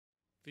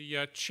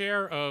The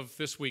chair of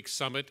this week's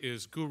summit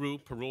is Guru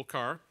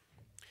Parulkar,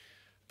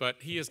 but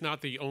he is not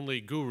the only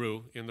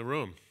guru in the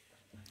room.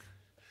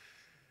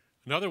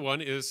 Another one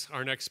is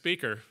our next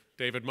speaker,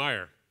 David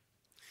Meyer.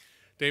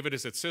 David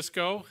is at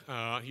Cisco.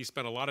 He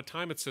spent a lot of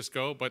time at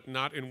Cisco, but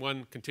not in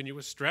one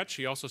continuous stretch.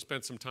 He also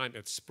spent some time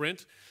at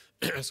Sprint,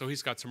 so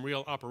he's got some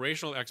real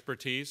operational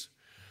expertise.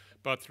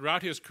 But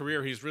throughout his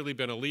career, he's really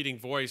been a leading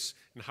voice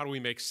in how do we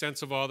make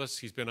sense of all this.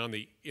 He's been on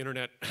the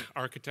Internet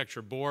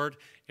Architecture Board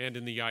and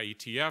in the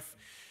IETF.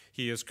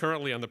 He is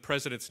currently on the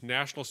President's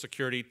National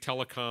Security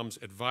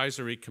Telecoms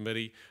Advisory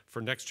Committee for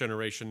Next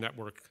Generation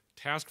Network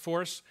Task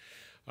Force.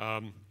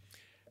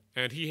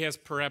 And he has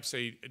perhaps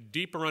a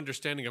deeper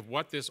understanding of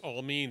what this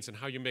all means and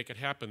how you make it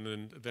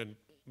happen than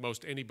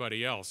most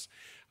anybody else.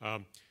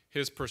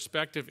 His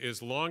perspective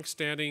is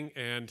long-standing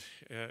and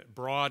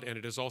broad, and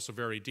it is also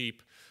very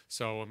deep.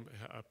 So I'm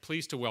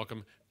pleased to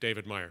welcome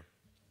David Meyer.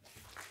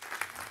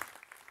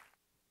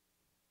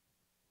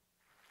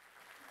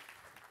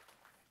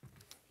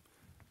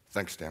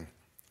 Thanks, Dan.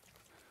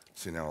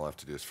 See, now all I have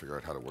to do is figure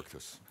out how to work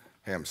this.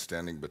 Hey, I'm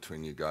standing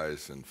between you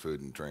guys and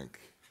food and drink.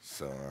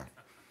 So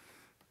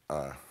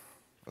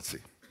let's see.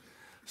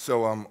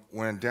 So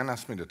when Dan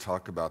asked me to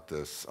talk about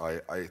this,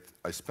 I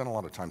spent a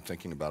lot of time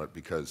thinking about it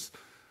because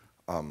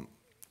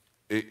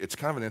it's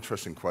kind of an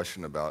interesting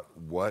question about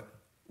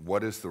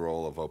what is the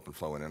role of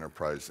OpenFlow in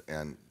enterprise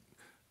and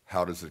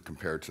how does it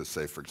compare to,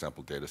 say, for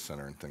example, data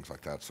center and things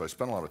like that. So I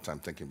spent a lot of time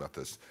thinking about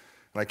this.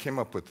 And I came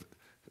up with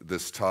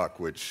this talk,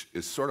 which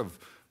is sort of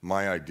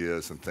my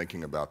ideas and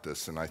thinking about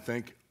this. And I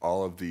think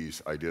all of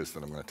these ideas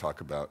that I'm going to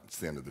talk about, it's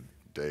the end of the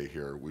day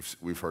here.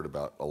 We've heard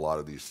about a lot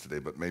of these today,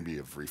 but maybe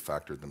have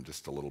refactored them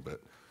just a little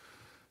bit.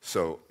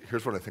 So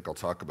here's what I think I'll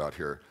talk about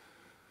here.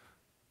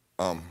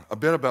 A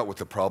bit about what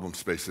the problem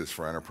space is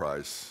for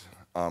enterprise,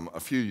 a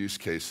few use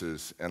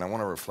cases, and I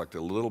want to reflect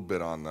a little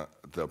bit on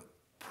the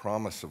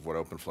promise of what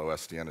OpenFlow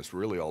SDN is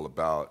really all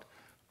about,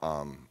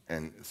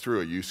 and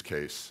through a use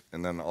case,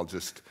 and then I'll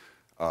just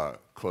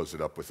close it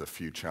up with a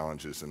few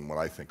challenges and what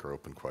I think are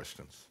open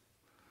questions.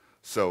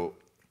 So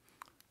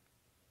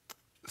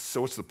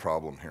what's the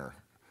problem here?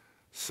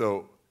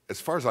 So as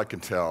far as I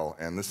can tell,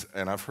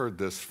 and I've heard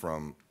this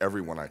from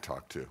everyone I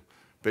talk to,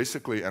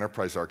 basically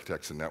enterprise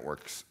architects and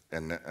networks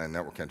and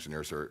network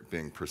engineers are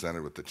being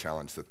presented with the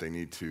challenge that they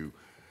need to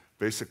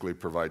basically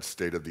provide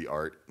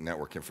state-of-the-art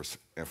network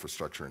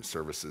infrastructure and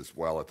services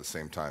while at the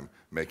same time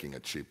making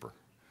it cheaper,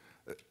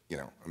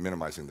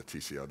 minimizing the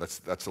TCO.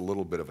 That's a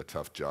little bit of a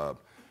tough job.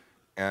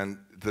 And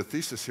the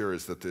thesis here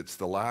is that it's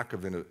the lack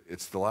of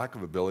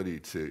ability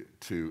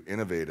to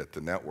innovate at the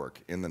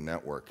network, in the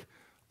network,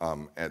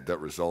 that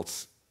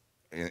results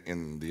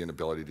in the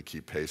inability to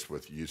keep pace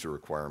with user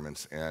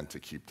requirements and to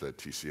keep the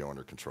TCO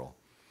under control.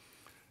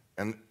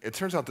 And it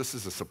turns out this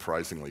is a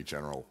surprisingly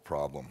general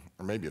problem,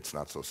 or maybe it's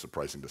not so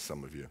surprising to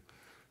some of you.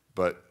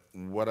 But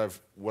what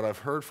I've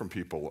heard from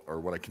people, or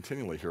what I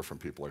continually hear from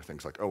people, are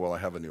things like, oh, well, I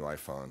have a new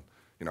iPhone.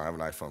 I have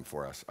an iPhone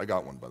 4S. I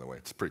got one, by the way.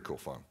 It's a pretty cool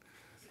phone.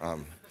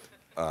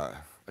 I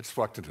just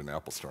walked into an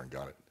Apple store and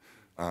got it.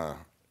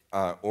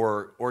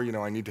 Or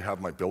I need to have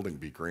my building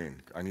be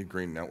green. I need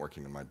green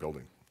networking in my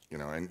building.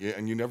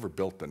 And you never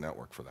built the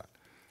network for that.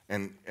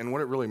 And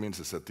what it really means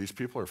is that these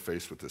people are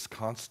faced with this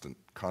constant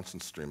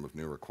stream of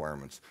new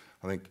requirements.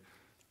 I think,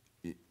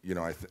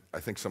 I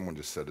think someone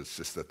just said it's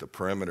just that the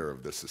perimeter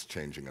of this is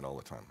changing it all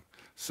the time.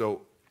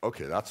 So,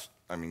 okay,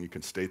 you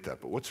can state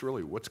that, but what's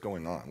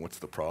going on? What's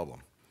the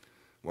problem?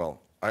 Well,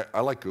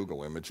 I like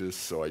Google Images,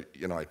 so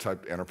I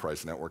typed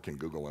enterprise network in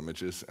Google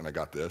Images, and I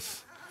got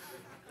this.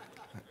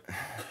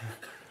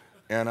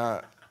 And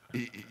I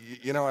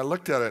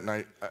looked at it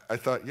and I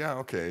thought, yeah,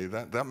 okay,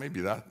 that maybe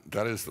that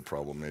is the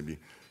problem, maybe.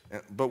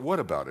 But what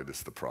about it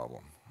is the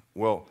problem?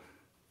 Well,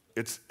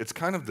 it's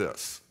kind of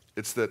this.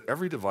 It's that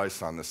every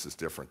device on this is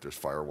different. There's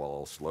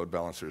firewalls, load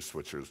balancers,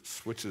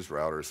 switches,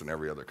 routers, and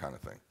every other kind of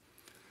thing.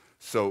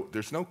 So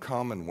there's no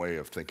common way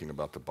of thinking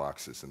about the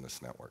boxes in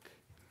this network.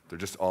 They're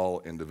just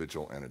all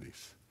individual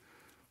entities.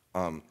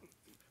 The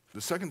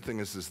second thing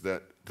is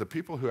that the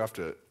people who have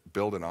to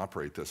build and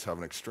operate this have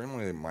an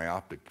extremely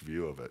myopic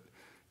view of it.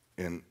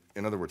 In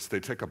other words, they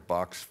take a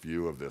box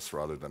view of this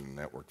rather than a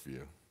network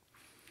view.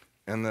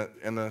 And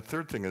the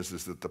third thing is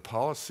that the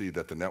policy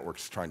that the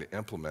network's trying to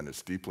implement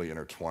is deeply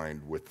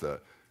intertwined with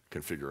the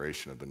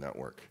configuration of the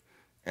network.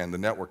 And the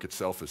network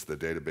itself is the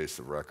database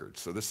of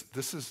records. So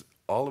this is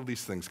all of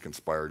these things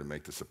conspire to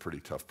make this a pretty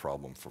tough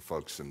problem for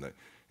folks in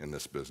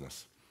this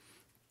business.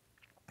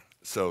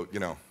 So,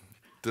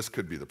 this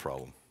could be the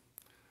problem.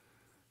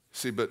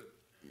 See, but,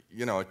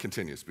 it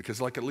continues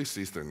because at least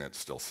Ethernet's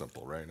still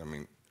simple, right?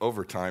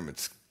 Over time,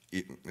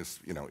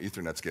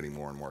 Ethernet's getting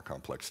more and more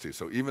complex too.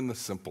 So even the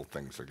simple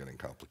things are getting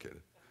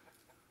complicated.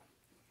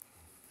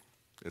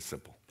 It's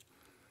simple.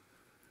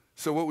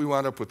 So what we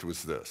wound up with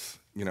was this.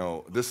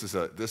 This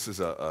is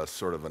a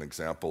sort of an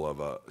example of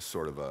a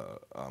sort of a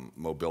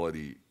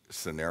mobility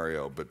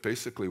scenario. But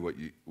basically,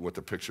 what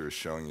the picture is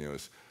showing you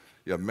is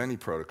you have many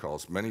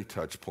protocols, many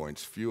touch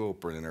points, few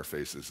open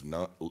interfaces,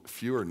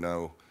 few or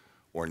no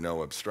or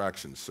no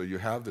abstractions. So you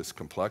have this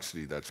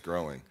complexity that's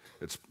growing.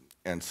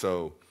 And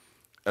so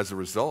as a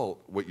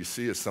result, what you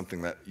see is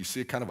something that you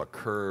see kind of a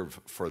curve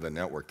for the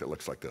network that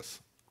looks like this.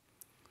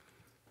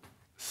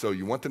 So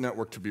you want the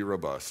network to be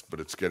robust, but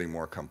it's getting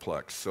more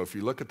complex. So if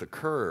you look at the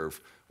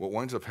curve, what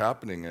winds up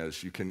happening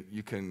is you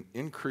can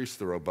increase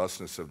the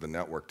robustness of the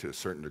network to a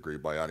certain degree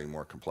by adding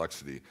more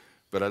complexity.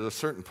 But at a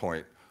certain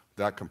point,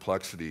 that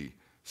complexity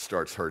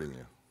starts hurting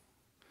you.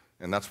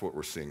 And that's what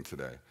we're seeing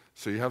today.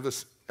 So you have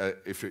this,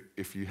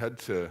 if you head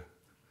to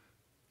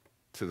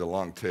the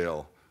long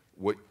tail,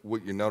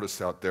 what you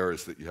notice out there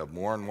is that you have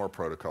more and more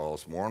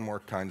protocols, more and more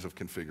kinds of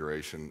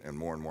configuration, and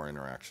more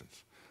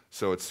interactions.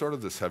 So it's sort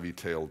of this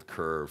heavy-tailed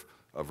curve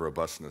of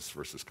robustness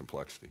versus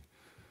complexity.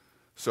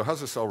 So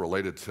how's this all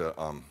related to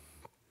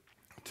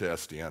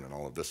SDN and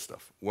all of this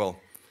stuff?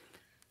 Well,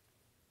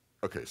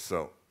 okay,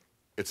 so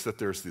it's that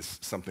there's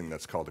something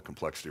that's called a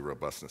complexity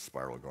robustness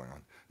spiral going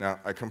on. Now,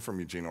 I come from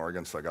Eugene,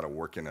 Oregon, so I got to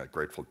work in a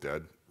Grateful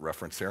Dead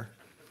reference here.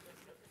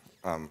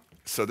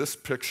 So this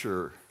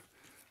picture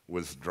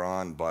was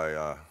drawn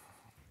by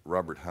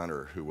Robert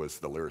Hunter, who was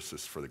the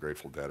lyricist for the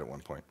Grateful Dead at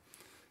one point.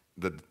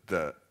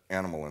 The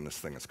animal in this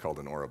thing is called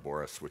an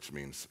Ouroboros, which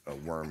means a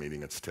worm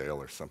eating its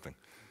tail or something.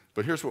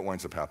 But here's what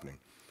winds up happening,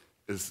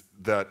 is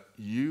that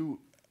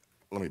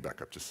let me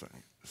back up just a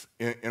second.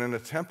 In an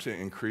attempt to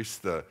increase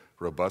the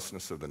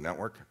robustness of the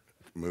network,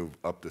 move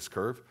up this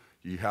curve,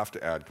 you have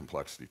to add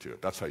complexity to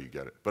it. That's how you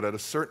get it. But at a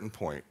certain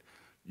point,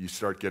 you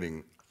start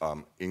getting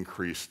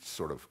increased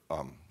sort of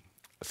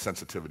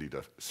sensitivity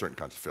to certain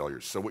kinds of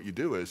failures. So what you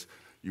do is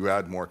you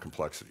add more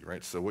complexity,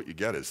 right? So what you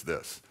get is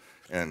this.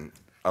 And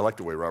I like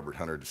the way Robert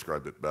Hunter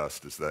described it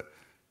best, is that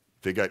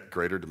they get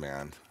greater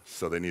demand,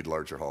 so they need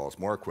larger halls,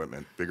 more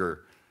equipment,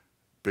 bigger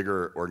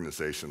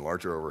organization,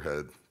 larger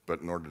overhead, but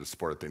in order to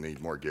support it, they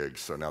need more gigs,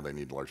 so now they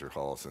need larger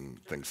halls,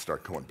 and things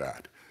start going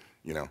bad,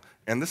 you know?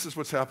 And this is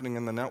what's happening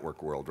in the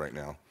network world right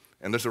now.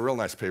 And there's a real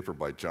nice paper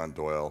by John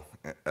Doyle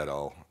et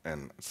al.,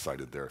 and it's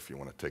cited there if you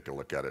want to take a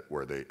look at it,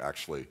 where they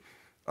actually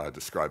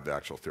describe the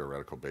actual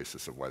theoretical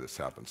basis of why this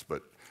happens.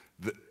 But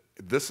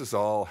this is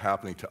all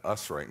happening to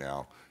us right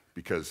now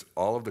because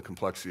all of the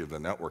complexity of the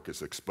network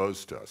is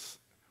exposed to us.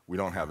 We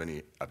don't have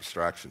any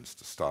abstractions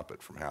to stop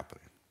it from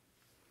happening.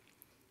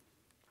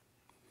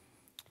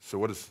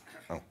 So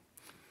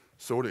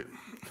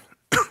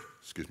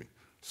excuse me.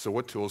 So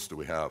what tools do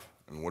we have,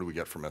 and what do we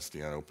get from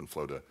SDN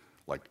OpenFlow to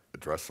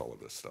address all of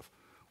this stuff?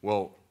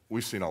 Well,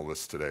 we've seen all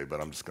this today, but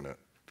I'm just going to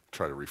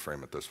try to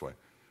reframe it this way.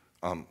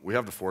 We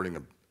have the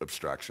forwarding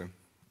abstraction.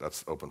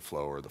 That's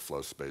OpenFlow or the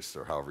flow space,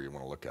 or however you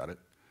want to look at it.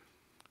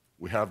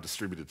 We have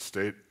distributed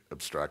state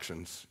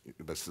abstractions.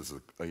 This is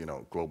a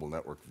global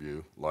network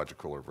view,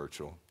 logical or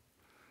virtual.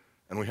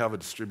 And we have a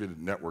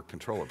distributed network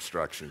control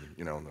abstraction,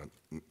 the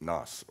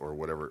NOS or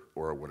whatever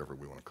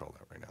we want to call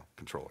that right now,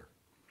 controller.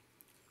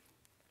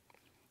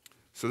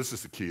 So this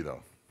is the key,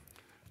 though.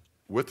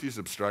 With these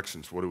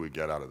abstractions, what do we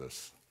get out of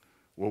this?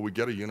 Well, we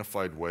get a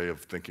unified way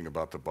of thinking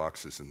about the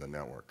boxes in the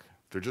network.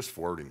 They're just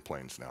forwarding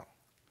planes now.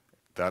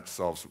 That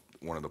solves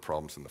one of the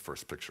problems in the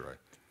first picture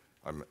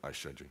I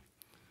showed you.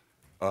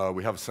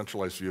 We have a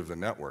centralized view of the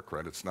network,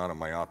 right? It's not a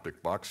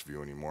myopic box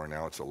view anymore.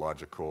 Now it's a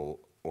logical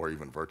or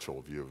even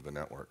virtual view of the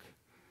network.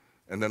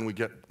 And then we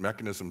get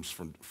mechanisms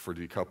for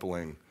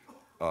decoupling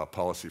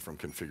policy from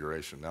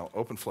configuration. Now,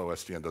 OpenFlow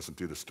SDN doesn't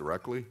do this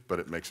directly, but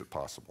it makes it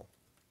possible.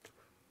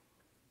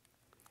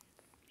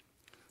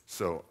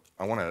 So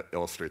I want to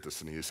illustrate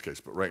this in a use case,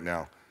 but right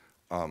now,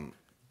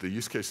 the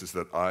use cases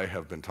that I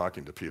have been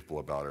talking to people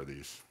about are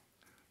these.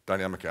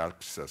 Dynamic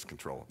access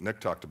control. Nick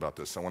talked about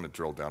this. I want to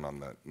drill down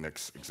on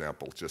Nick's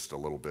example just a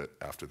little bit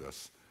after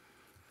this.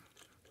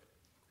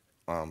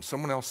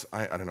 Someone else,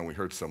 I don't know, we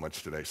heard so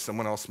much today.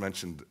 Someone else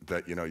mentioned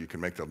that you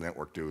can make the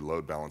network do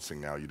load balancing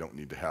now. You don't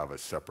need to have a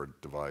separate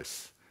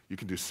device. You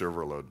can do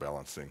server load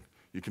balancing.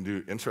 You can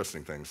do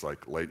interesting things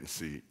like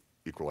latency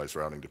equalized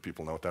routing. Do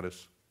people know what that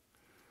is?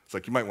 It's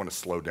like you might want to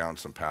slow down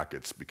some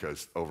packets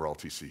because overall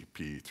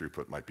TCP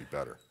throughput might be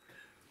better.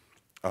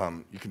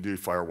 You can do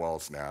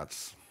firewalls,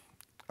 NATs,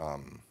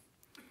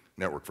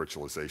 network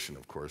virtualization,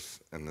 of course,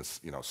 and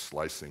this,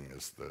 slicing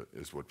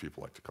is what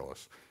people like to call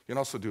us. You can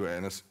also do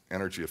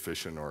energy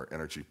efficient or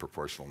energy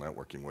proportional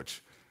networking,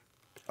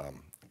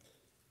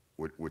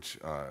 which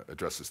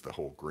addresses the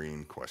whole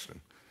green question.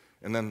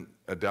 And then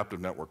adaptive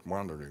network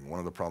monitoring. One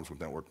of the problems with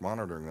network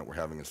monitoring that we're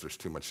having is there's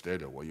too much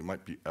data. Well, you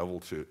might be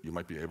able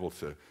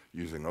to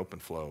using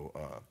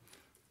OpenFlow,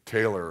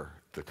 tailor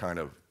the kind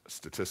of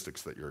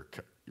statistics that you're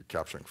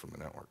capturing from the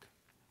network.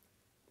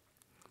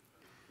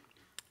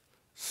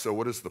 So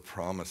what is the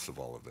promise of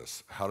all of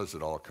this? How does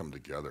it all come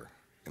together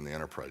in the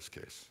enterprise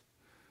case?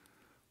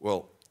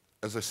 Well,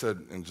 as I said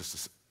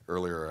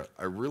earlier,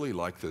 I really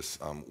like this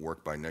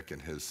work by Nick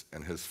and his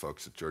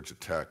folks at Georgia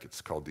Tech.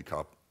 It's called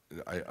Decoupling.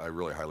 I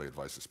really highly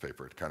advise this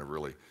paper. It kind of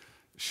really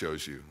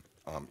shows you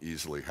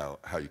easily how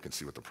you can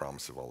see what the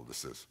promise of all of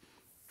this is.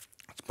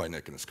 It's by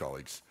Nick and his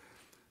colleagues.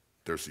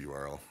 There's the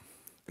URL.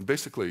 And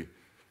basically,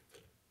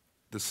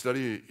 the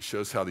study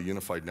shows how the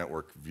unified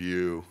network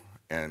view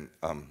and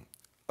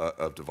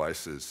of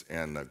devices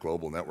and the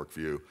global network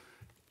view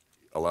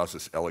allows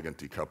this elegant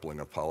decoupling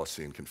of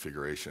policy and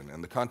configuration.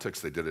 And the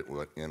context they did it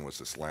in was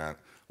this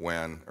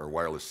WAN, or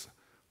wireless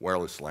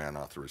LAN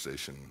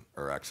authorization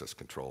or access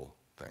control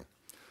thing.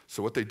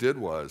 So what they did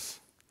was,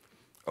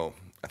 oh,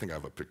 I think I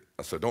have a pic,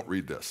 so don't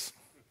read this.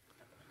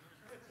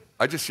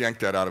 I just yanked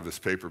that out of this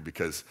paper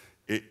because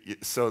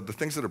so the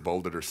things that are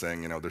bolded are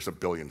saying, there's a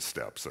billion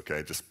steps,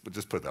 okay? Just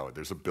put it that way.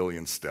 There's a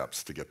billion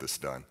steps to get this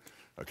done,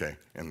 okay?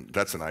 And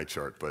that's an eye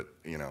chart, but,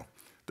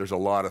 there's a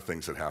lot of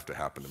things that have to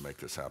happen to make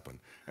this happen.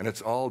 And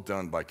it's all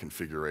done by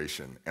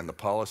configuration, and the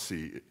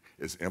policy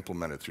is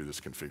implemented through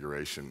this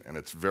configuration, and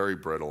it's very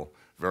brittle,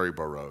 very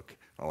baroque,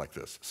 all like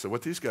this. So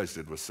what these guys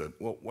did was said,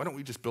 well, why don't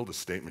we just build a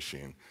state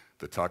machine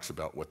that talks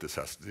about what this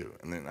has to do?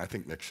 And then I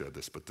think Nick showed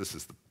this, but this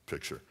is the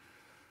picture.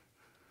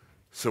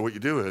 So what you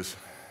do is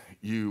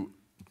you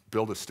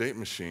build a state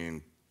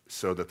machine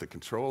so that the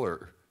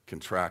controller can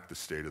track the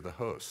state of the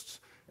hosts,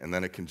 and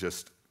then it can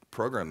just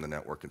program the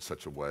network in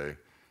such a way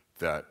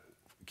that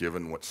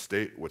given what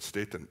state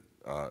the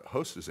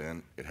host is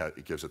in,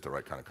 it gives it the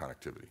right kind of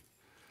connectivity.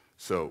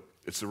 So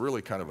it's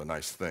really kind of a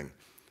nice thing.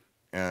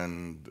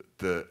 And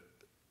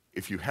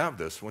if you have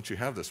this, once you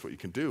have this, what you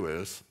can do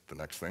is, the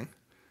next thing,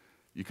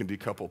 you can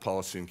decouple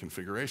policy and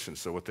configuration.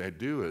 So what they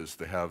do is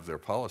they have their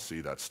policy,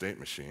 that state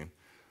machine,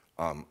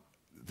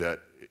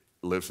 that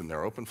lives in their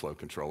OpenFlow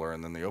controller,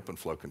 and then the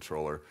OpenFlow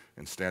controller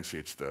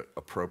instantiates the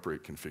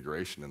appropriate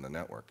configuration in the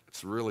network.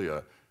 It's really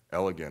an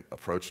elegant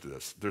approach to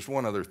this. There's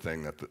one other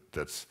thing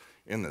that's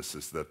in this,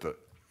 is that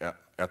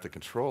at the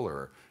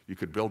controller, you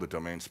could build a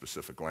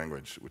domain-specific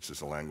language, which is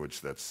a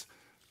language that's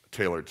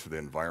tailored to the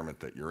environment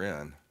that you're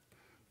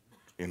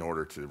in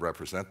order to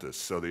represent this.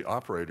 So the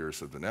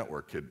operators of the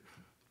network could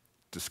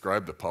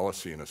describe the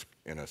policy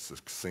in a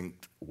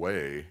succinct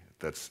way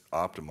that's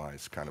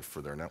optimized kind of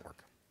for their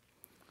network.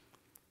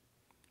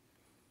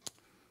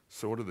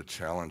 So what are the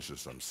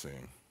challenges I'm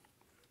seeing?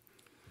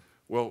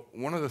 Well,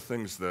 one of the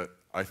things that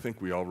I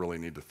think we all really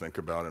need to think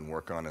about and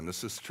work on, and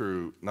this is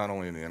true not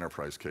only in the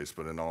enterprise case,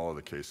 but in all of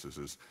the cases,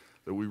 is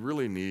that we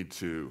really need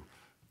to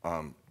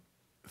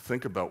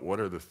think about what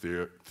are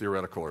the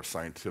theoretical or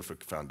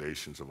scientific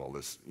foundations of all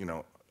this.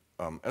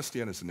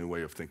 SDN is a new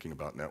way of thinking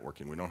about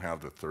networking. We don't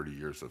have the 30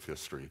 years of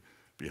history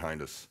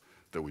behind us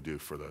that we do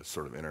for the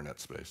sort of internet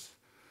space.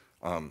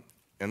 And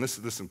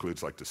this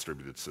includes like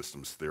distributed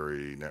systems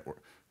theory,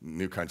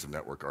 new kinds of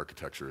network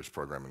architectures,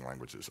 programming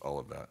languages, all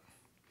of that.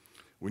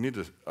 We need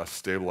to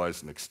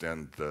stabilize and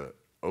extend the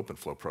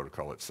OpenFlow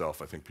protocol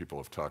itself. I think people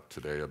have talked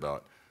today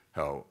about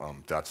how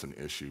that's an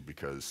issue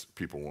because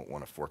people won't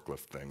want to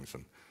forklift things,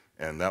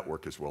 and that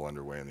work is well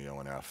underway in the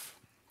ONF.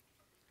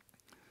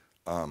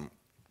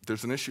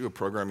 There's an issue of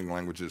programming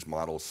languages,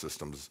 models,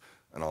 systems,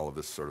 and all of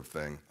this sort of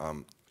thing.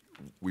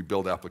 We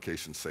build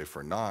applications, say,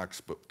 for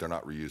Knox, but they're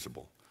not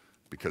reusable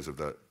because of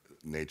the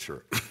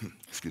nature,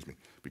 excuse me,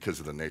 because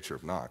of the nature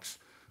of Knox.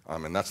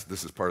 And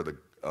this is part of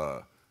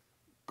the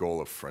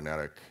goal of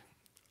Frenetic.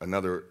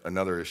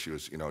 Another issue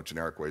is,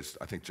 generic ways,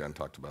 I think Jen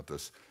talked about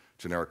this,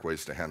 generic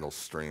ways to handle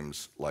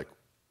streams like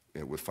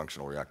with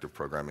functional reactive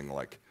programming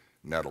like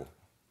Nettle.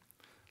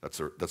 That's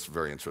a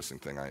very interesting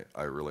thing.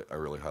 I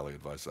really highly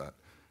advise that.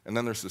 And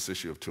then there's this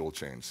issue of tool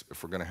chains.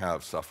 If we're going to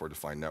have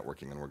software-defined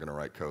networking and we're going to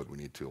write code, we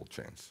need tool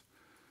chains.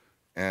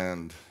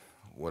 And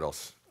what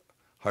else?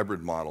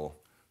 Hybrid model.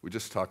 We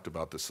just talked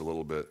about this a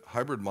little bit.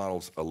 Hybrid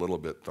model's a little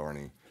bit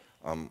thorny.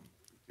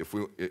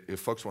 If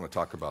folks want to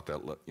talk about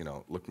that,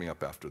 look me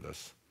up after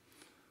this.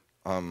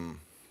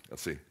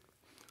 Let's see.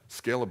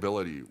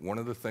 Scalability. One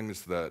of the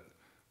things that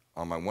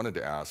I wanted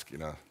to ask,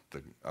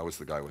 I was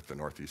the guy with the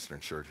Northeastern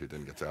shirt who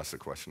didn't get to ask the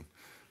question.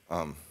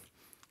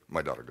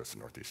 My daughter goes to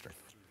Northeastern.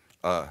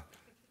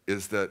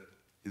 Is that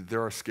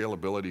there are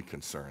scalability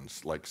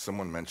concerns. Like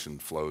someone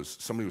mentioned flows.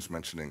 Somebody was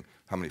mentioning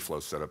how many flow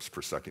setups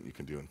per second you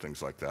can do and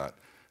things like that.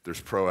 There's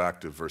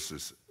proactive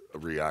versus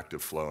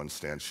reactive flow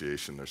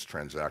instantiation. There's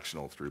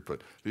transactional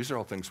throughput. These are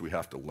all things we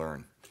have to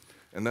learn.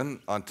 And then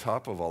on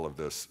top of all of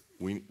this,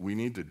 we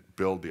need to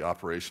build the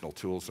operational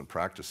tools and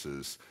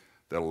practices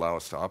that allow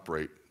us to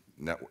operate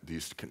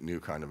these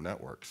new kind of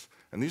networks.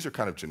 And these are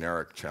kind of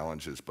generic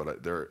challenges,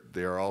 but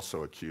they are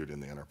also acute in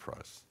the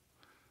enterprise.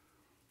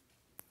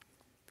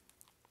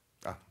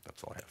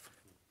 That's all I have.